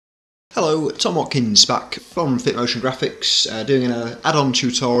Hello, Tom Watkins back from Fit Motion Graphics, doing an add-on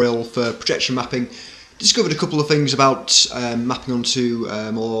tutorial for projection mapping. Discovered a couple of things about mapping onto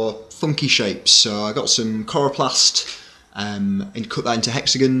more funky shapes. So I got some coroplast and cut that into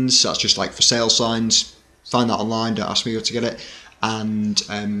hexagons. That's just like for sale signs. Find that online, don't ask me where to get it. And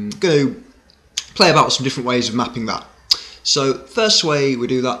I'm going to play about with some different ways of mapping that. So first way we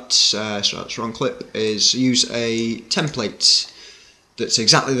do that, sorry that's the wrong clip, is use a template that's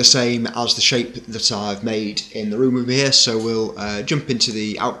exactly the same as the shape that I've made in the room over here. So we'll jump into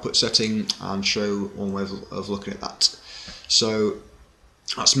the output setting and show one way of looking at that. So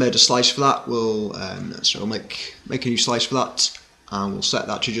that's made a slice for that. We'll make a new slice for that, and we'll set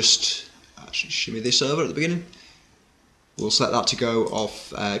that to just shimmy this over at the beginning. We'll set that to go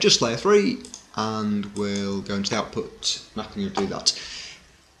off just layer 3, and we'll go into the output mapping and do that.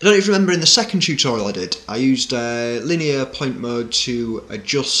 I don't know if you remember in the second tutorial I did, I used linear point mode to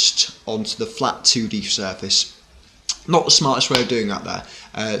adjust onto the flat 2D surface. Not the smartest way of doing that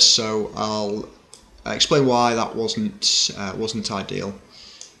there, so I'll explain why that wasn't ideal.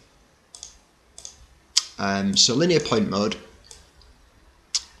 So linear point mode,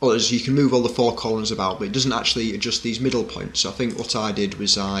 you can move all the 4 corners about, but it doesn't actually adjust these middle points. So I think what I did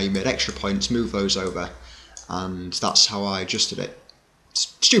was I made extra points, move those over, and that's how I adjusted it.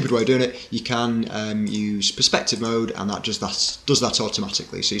 Stupid way of doing it. You can use perspective mode, and that does that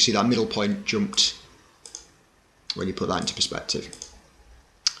automatically. So you see that middle point jumped when you put that into perspective.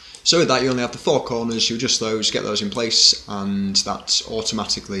 So with that, you only have the 4 corners. You adjust those, get those in place, and that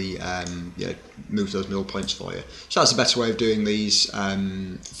automatically moves those middle points for you. So that's a better way of doing these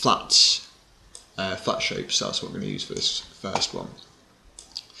flat shapes. So that's what we're going to use for this first one.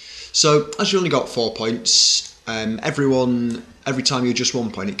 So as you only got 4 points, every time you adjust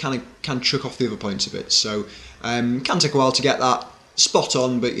one point, it can chuck off the other points a bit. So it can take a while to get that spot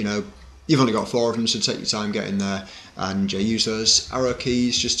on, but you've only got 4 of them, so take your time getting there, and use those arrow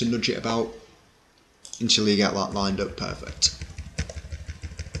keys just to nudge it about until you get that lined up perfect.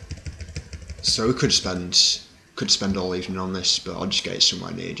 So we could spend all evening on this, but I'll just get it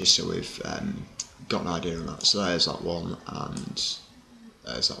somewhere near just so we've got an idea on that. So there's that one, and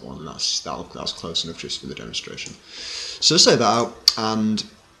there's that one. That's close enough just for the demonstration. So save that out, and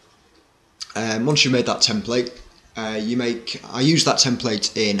once you've made that template, I use that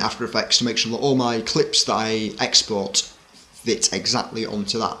template in After Effects to make sure that all my clips that I export fit exactly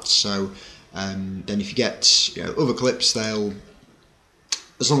onto that. So then if you get other clips, they'll,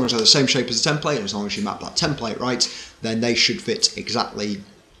 as long as they're the same shape as the template, and as long as you map that template right, then they should fit exactly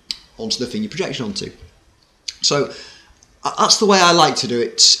onto the thing you're projecting onto. So that's the way I like to do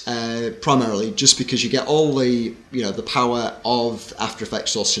it, primarily, just because you get all the the power of After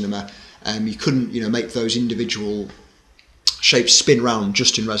Effects or Cinema. You couldn't make those individual shapes spin round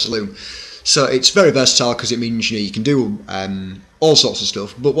just in Resolume. So it's very versatile because it means you can do all sorts of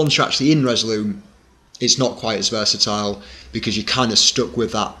stuff. But once you're actually in Resolume, it's not quite as versatile because you're kind of stuck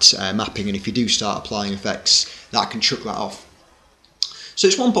with that mapping. And if you do start applying effects, that can chuck that off. So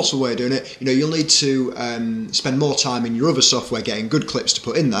it's one possible way of doing it. You'll need to spend more time in your other software getting good clips to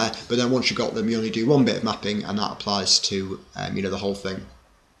put in there, but then once you've got them, you only do one bit of mapping, and that applies to the whole thing.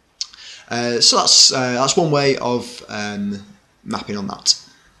 So that's one way of mapping on that.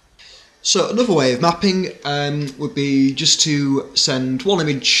 So another way of mapping would be just to send one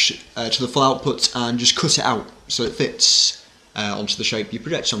image to the full output and just cut it out so it fits onto the shape you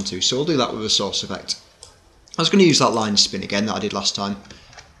project onto. So we'll do that with a source effect. I was going to use that line spin again that I did last time.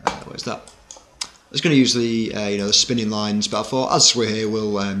 Where's that? I was going to use the the spinning lines, but I thought as we're here,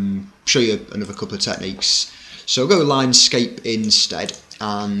 we'll show you another couple of techniques. So we'll go with Linescape instead,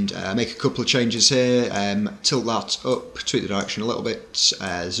 and make a couple of changes here. Tilt that up, tweak the direction a little bit,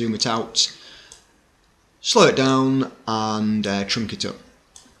 zoom it out, slow it down, and trunk it up.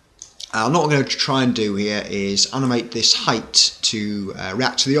 And what I'm going to try and do here is animate this height to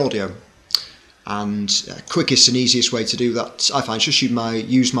react to the audio. And quickest and easiest way to do that, I find, is just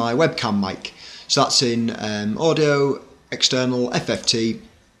use my webcam mic. So that's in audio, external, FFT,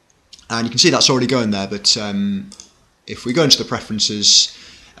 and you can see that's already going there. But if we go into the preferences,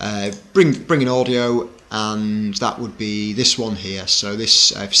 bring in audio, and that would be this one here. So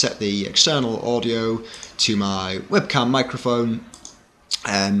this, I've set the external audio to my webcam microphone,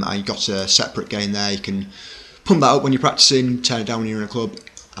 and you've got a separate gain there. You can pump that up when you're practicing, turn it down when you're in a club.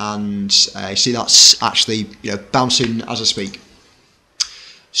 And you see that's actually bouncing as I speak.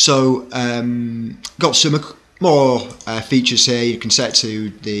 So got some more features here. You can set it to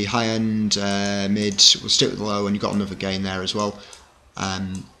the high end, mid. We'll stick with the low, and you've got another gain there as well.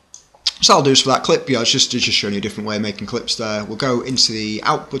 So I'll do this for that clip. Yeah, it's just showing you a different way of making clips there. We'll go into the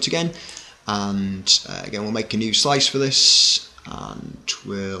output again, and again we'll make a new slice for this, and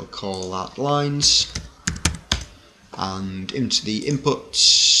we'll call that lines. And into the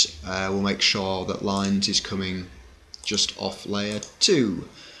inputs, we'll make sure that lines is coming just off layer 2.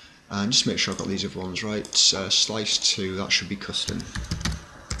 And just make sure I've got these other ones right. Slice 2, that should be custom.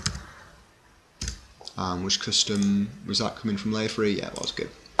 Was custom, was that coming from layer 3? Yeah, it was, good.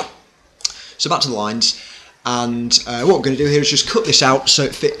 So back to the lines, and what we're going to do here is just cut this out so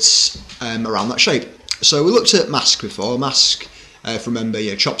it fits around that shape. So we looked at mask before. Mask, if you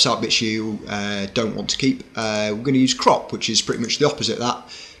remember, chops out bits you don't want to keep. We're going to use crop, which is pretty much the opposite of that.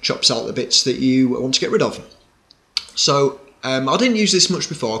 Chops out the bits that you want to get rid of. So I didn't use this much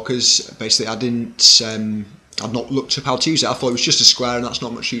before because basically I'd not looked up how to use it. I thought it was just a square and that's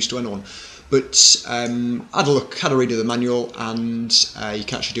not much use to anyone. But I had a read of the manual, and you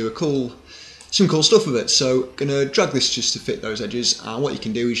can actually do some cool stuff with it. So I'm going to drag this just to fit those edges, and what you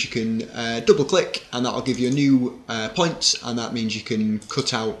can do is you can double click, and that'll give you a new point, and that means you can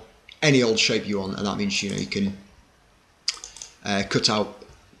cut out any old shape you want, and that means you can cut out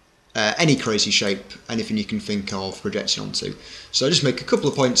any crazy shape, anything you can think of projecting onto. So just make a couple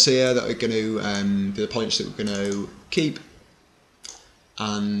of points here that are going to be the points that we're going to keep,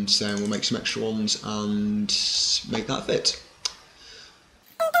 and then we'll make some extra ones and make that fit.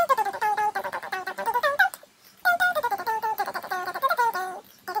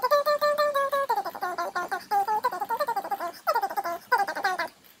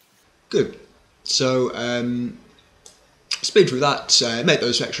 Good. So speed through that, make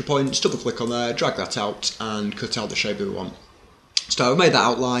those extra points, double click on there, drag that out and cut out the shape that we want. So I've made that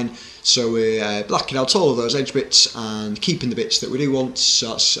outline, so we're blacking out all of those edge bits and keeping the bits that we do want, so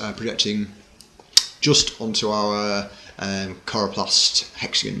that's projecting just onto our coroplast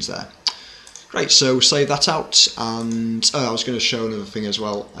hexagons there. Great, so save that out, and I was going to show another thing as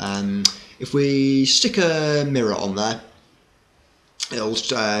well. If we stick a mirror on there, it'll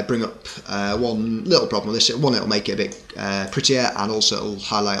bring up one little problem with this. One, it'll make it a bit prettier, and also it'll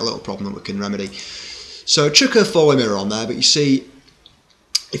highlight a little problem that we can remedy. So chuck a four-way mirror on there, but you see,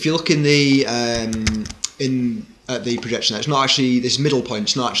 if you look in the at the projection, it's not actually this middle point.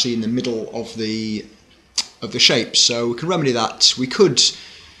 It's not actually in the middle of the shape. So we can remedy that. We could,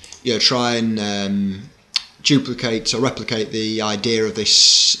 try and duplicate or replicate the idea of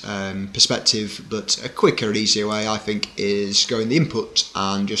this perspective, but a quicker and easier way, I think, is go in the input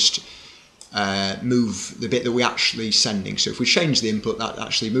and just move the bit that we're actually sending. So if we change the input, that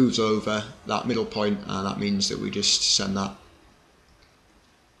actually moves over that middle point, and that means that we just send that,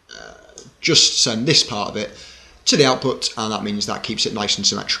 send this part of it to the output, and that means that keeps it nice and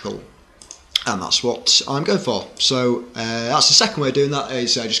symmetrical. And that's what I'm going for. So that's the second way of doing that,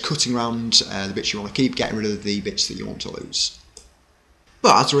 is just cutting around the bits you want to keep, getting rid of the bits that you want to lose.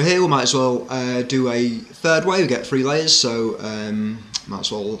 But as we're here, we might as well do a third way. We get 3 layers, so might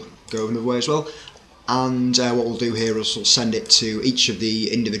as well go another way as well. And what we'll do here is we'll send it to each of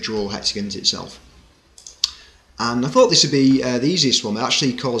the individual hexagons itself. And I thought this would be the easiest one. It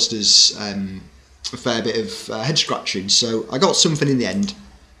actually caused us a fair bit of head scratching, so I got something in the end.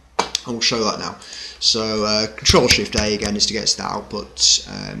 I will show that now. So Control-Shift-A again is to get to that output.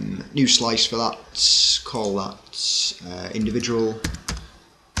 New slice for that, call that individual,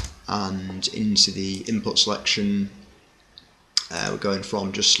 and into the input selection we're going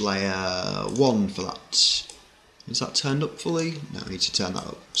from just layer 1 for that. Is that turned up fully? No, we need to turn that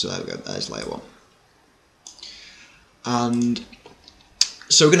up. So there we go, there's layer 1. And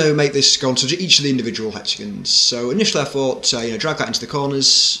so we're going to make this go onto each of the individual hexagons. So initially I thought, drag that into the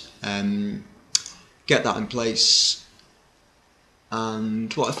corners, get that in place,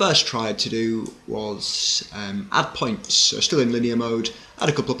 and what I first tried to do was add points. So still in linear mode, add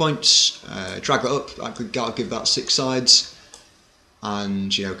a couple of points, drag that up, I could give that 6 sides,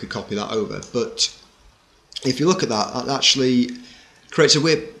 and could copy that over. But if you look at that, that actually creates a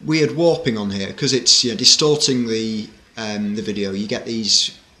weird warping on here, because it's distorting the video. You get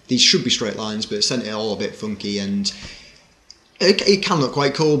these should be straight lines, but it sent it all a bit funky, and it can look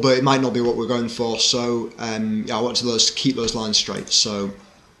quite cool, but it might not be what we're going for. So I want to keep those lines straight. So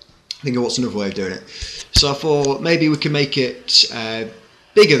I think what's another way of doing it. So I thought maybe we can make it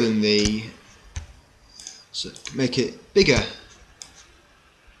bigger than the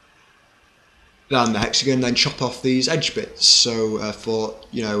hexagon, then chop off these edge bits. So I thought,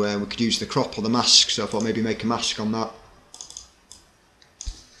 we could use the crop or the mask, so I thought maybe make a mask on that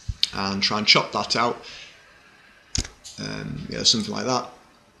and try and chop that out, something like that.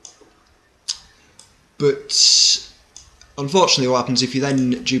 But Unfortunately, what happens if you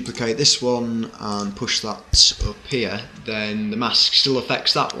then duplicate this one and push that up here, then the mask still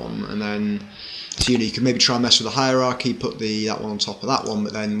affects that one, and then so you can maybe try and mess with the hierarchy, put that one on top of that one,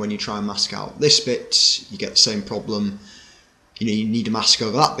 but then when you try and mask out this bit, you get the same problem. You need a mask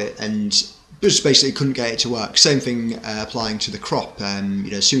over that bit, and just basically couldn't get it to work. Same thing applying to the crop.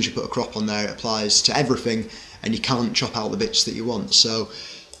 As soon as you put a crop on there, it applies to everything, and you can't chop out the bits that you want. So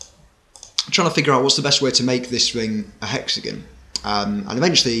I'm trying to figure out what's the best way to make this ring a hexagon. And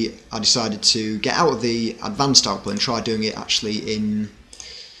eventually I decided to get out of the advanced output and try doing it actually in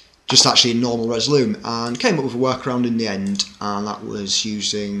normal resolution, and came up with a workaround in the end, and that was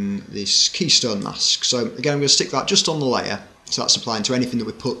using this keystone mask. So again, I'm going to stick that just on the layer, so that's applying to anything that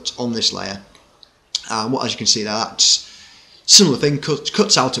we put on this layer. And as you can see there, that's similar thing,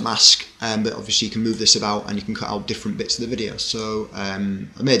 cuts out a mask, but obviously you can move this about and you can cut out different bits of the video. So I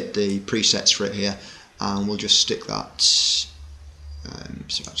made the presets for it here, and we'll just stick that.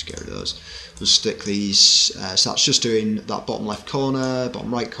 So if I just get rid of those, we'll stick these. So that's just doing that bottom left corner,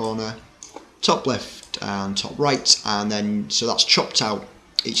 bottom right corner, top left and top right, and then so that's chopped out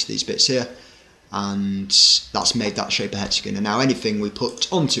each of these bits here, and that's made that shape a hexagon. And now anything we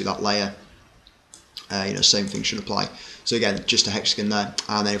put onto that layer, same thing should apply. So again, just a hexagon there.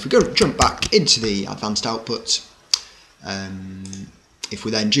 And then if we go jump back into the advanced output, if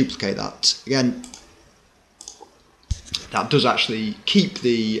we then duplicate that again, that does actually keep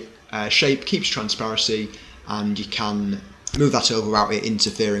the shape, keeps transparency, and you can move that over without it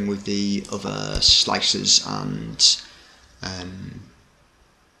interfering with the other slices, and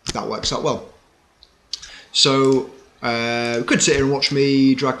that works out well. So you could sit here and watch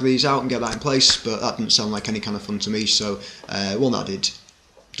me drag these out and get that in place, but that didn't sound like any kind of fun to me, so one that I did,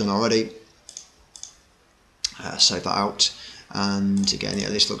 done already. Save that out. And again, yeah,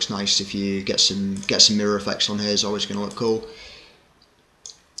 this looks nice. If you get some mirror effects on here, it's always going to look cool.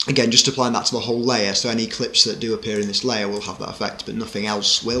 Again, just applying that to the whole layer, so any clips that do appear in this layer will have that effect, but nothing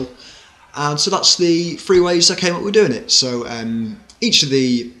else will. And so that's the 3 ways I came up with doing it. So each of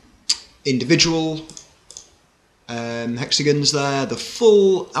the individual hexagons there, the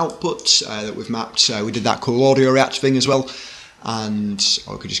full output that we've mapped, we did that cool audio react thing as well, and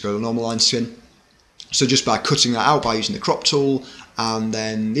I could just go to the normal line skin. So just by cutting that out by using the crop tool, and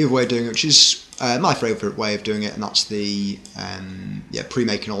then the other way of doing it, which is my favourite way of doing it, and that's the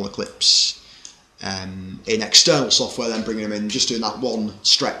pre-making all the clips in external software, then bringing them in, just doing that one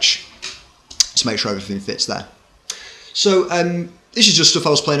stretch to make sure everything fits there. So this is just stuff I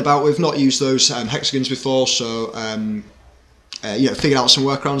was playing about with, not used those hexagons before, so figured out some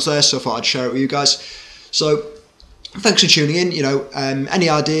workarounds there, so I thought I'd share it with you guys. So thanks for tuning in. Any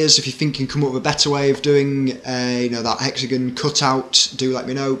ideas, if you think you can come up with a better way of doing that hexagon cutout, do let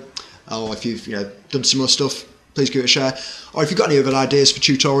me know. Or if you've done similar stuff, please give it a share. Or if you've got any other ideas for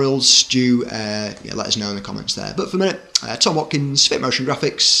tutorials, do let us know in the comments there. But for the minute, Tom Watkins, Fit Motion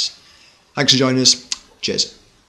Graphics. Thanks for joining us. Cheers.